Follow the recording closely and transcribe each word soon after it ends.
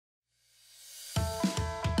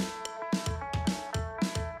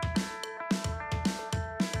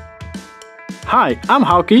Hi, I'm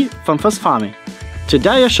Hauke from VOSS.farming.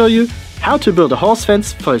 Today I show you how to build a horse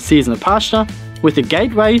fence for a seasonal pasture with a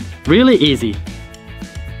gateway really easy.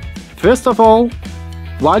 First of all,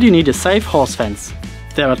 why do you need a safe horse fence?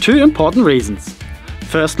 There are two important reasons.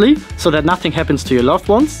 Firstly, so that nothing happens to your loved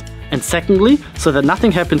ones, and secondly, so that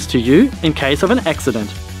nothing happens to you in case of an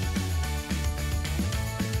accident.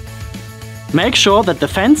 Make sure that the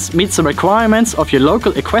fence meets the requirements of your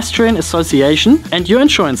local equestrian association and your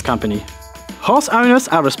insurance company. Horse owners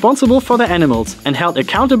are responsible for their animals and held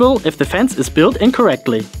accountable if the fence is built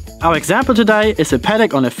incorrectly. Our example today is a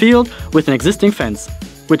paddock on a field with an existing fence,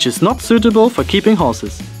 which is not suitable for keeping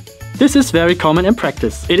horses. This is very common in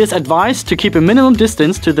practice. It is advised to keep a minimum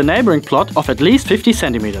distance to the neighboring plot of at least 50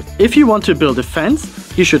 centimeters. If you want to build a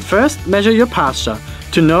fence, you should first measure your pasture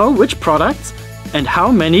to know which products and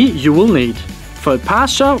how many you will need. For a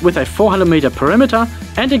pasture with a 400-meter perimeter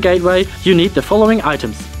and a gateway, you need the following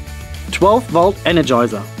items: 12-volt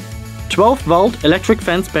energizer, 12-volt electric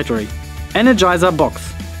fence battery, energizer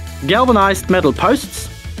box, galvanized metal posts,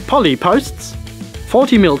 poly posts,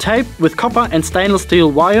 40mm tape with copper and stainless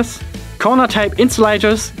steel wires, corner tape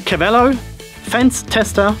insulators, cavello, fence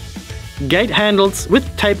tester, gate handles with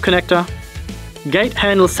tape connector, gate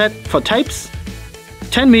handle set for tapes,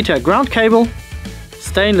 10-meter ground cable,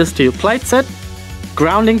 stainless steel plate set,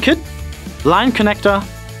 grounding kit, line connector,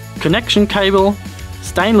 connection cable,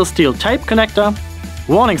 stainless steel tape connector,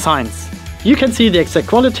 warning signs. You can see the exact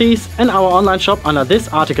quantities in our online shop under this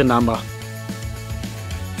article number.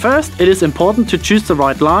 First, it is important to choose the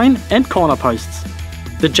right line and corner posts.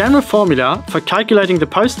 The general formula for calculating the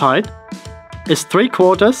post height is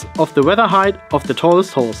 3/4 of the weather height of the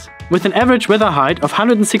tallest horse. With an average weather height of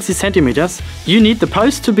 160 centimeters, you need the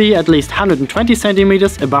post to be at least 120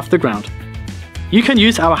 centimeters above the ground. You can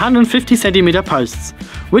use our 150 centimeter posts,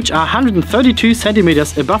 which are 132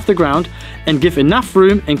 centimeters above the ground and give enough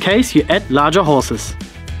room in case you add larger horses.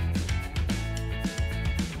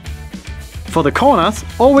 For the corners,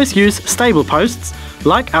 always use stable posts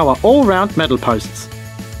like our all-round metal posts.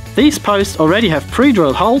 These posts already have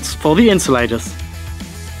pre-drilled holes for the insulators.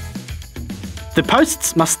 The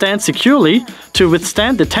posts must stand securely to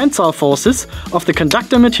withstand the tensile forces of the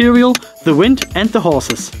conductor material, the wind and the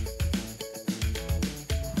horses.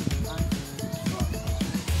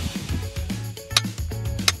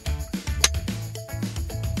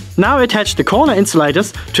 Now attach the corner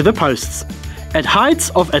insulators to the posts at heights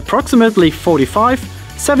of approximately 45,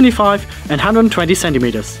 75 and 120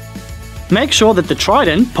 centimeters. Make sure that the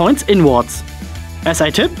trident points inwards. As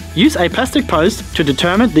a tip, use a plastic post to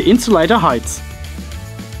determine the insulator heights.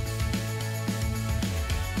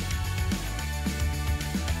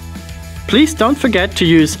 Please don't forget to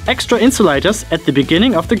use extra insulators at the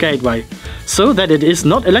beginning of the gateway, so that it is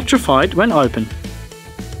not electrified when open.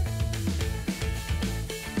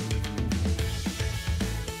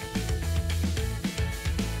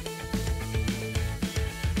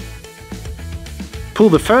 Pull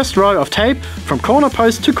the first row of tape from corner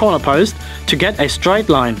post to corner post to get a straight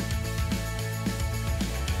line.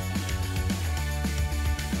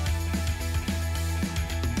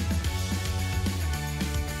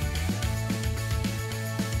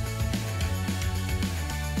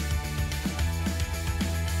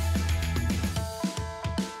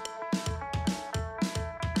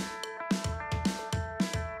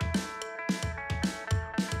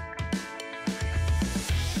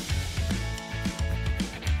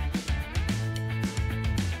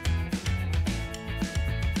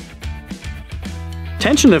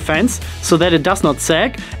 Tension the fence so that it does not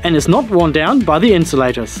sag and is not worn down by the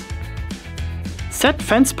insulators. Set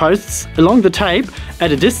fence posts along the tape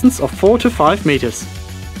at a distance of 4 to 5 meters.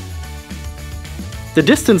 The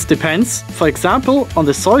distance depends, for example, on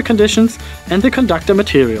the soil conditions and the conductor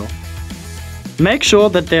material. Make sure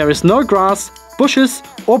that there is no grass, bushes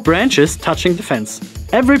or branches touching the fence.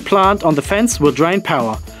 Every plant on the fence will drain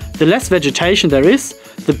power. The less vegetation there is,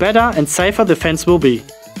 the better and safer the fence will be.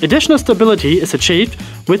 Additional stability is achieved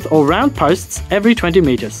with all-round posts every 20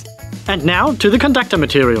 meters. And now to the conductor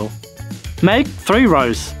material. Make 3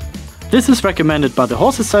 rows. This is recommended by the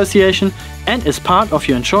Horse Association and is part of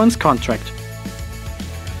your insurance contract.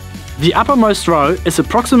 The uppermost row is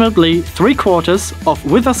approximately 3/4 of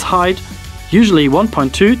withers height, usually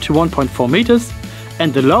 1.2 to 1.4 meters,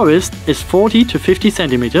 and the lowest is 40 to 50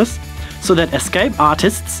 centimeters, so that escape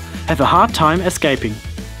artists have a hard time escaping.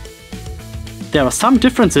 There are some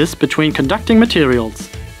differences between conducting materials.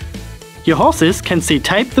 Your horses can see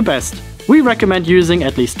tape the best. We recommend using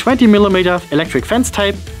at least 20mm electric fence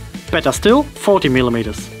tape, better still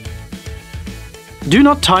 40mm. Do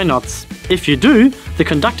not tie knots. If you do, the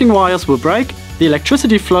conducting wires will break the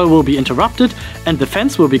electricity flow will be interrupted and the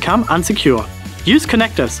fence will become unsecure. Use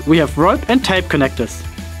connectors. We have rope and tape connectors.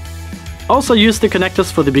 Also use the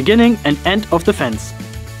connectors for the beginning and end of the fence.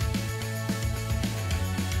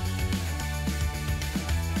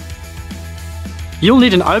 You'll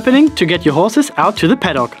need an opening to get your horses out to the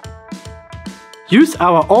paddock. Use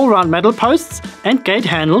our all-round metal posts and gate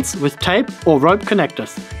handles with tape or rope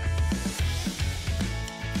connectors.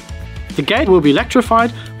 The gate will be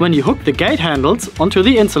electrified when you hook the gate handles onto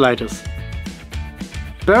the insulators.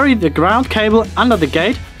 Bury the ground cable under the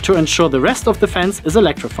gate to ensure the rest of the fence is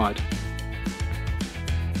electrified.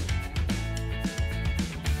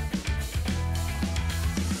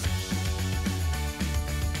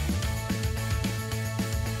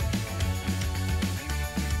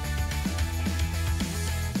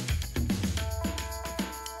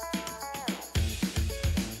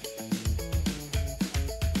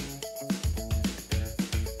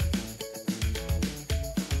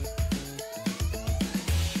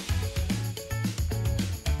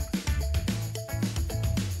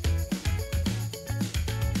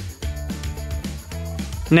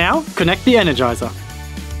 Now connect the energizer.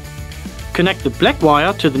 Connect the black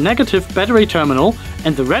wire to the negative battery terminal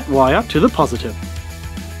and the red wire to the positive.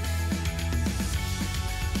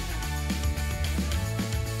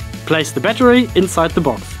 Place the battery inside the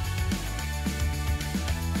box.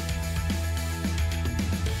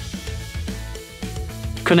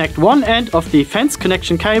 Connect one end of the fence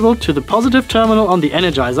connection cable to the positive terminal on the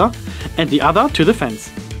energizer and the other to the fence.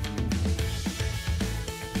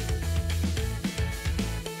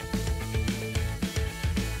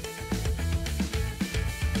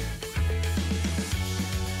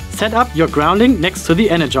 Set up your grounding next to the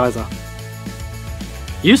energizer.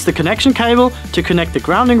 Use the connection cable to connect the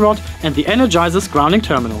grounding rod and the energizer's grounding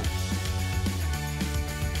terminal.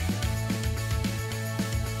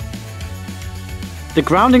 The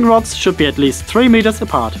grounding rods should be at least 3 meters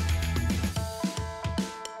apart.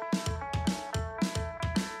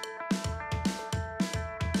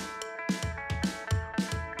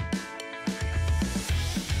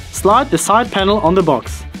 Slide the side panel on the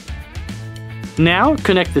box. Now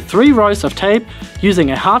connect the 3 rows of tape using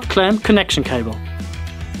a hard clamp connection cable.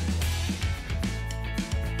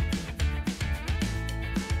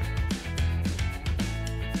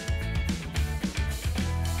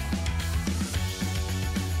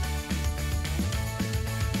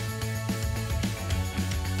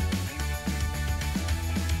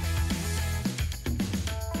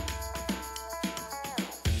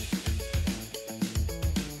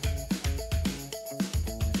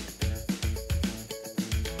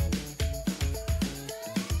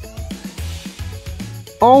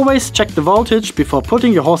 Always check the voltage before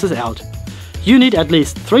putting your horses out. You need at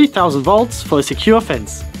least 3000 volts for a secure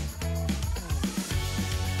fence.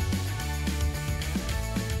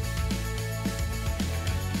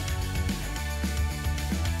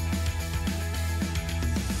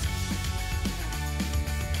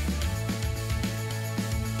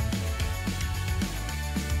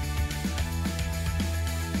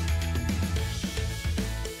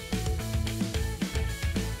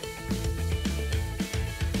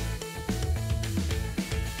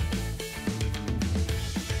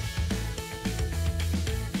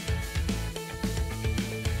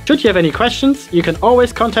 Should you have any questions, you can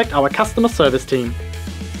always contact our customer service team.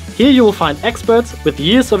 Here you will find experts with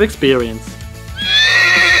years of experience.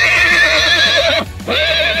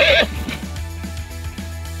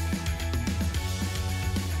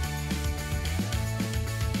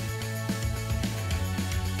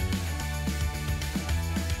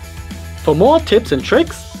 For more tips and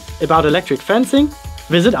tricks about electric fencing,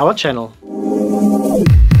 visit our channel.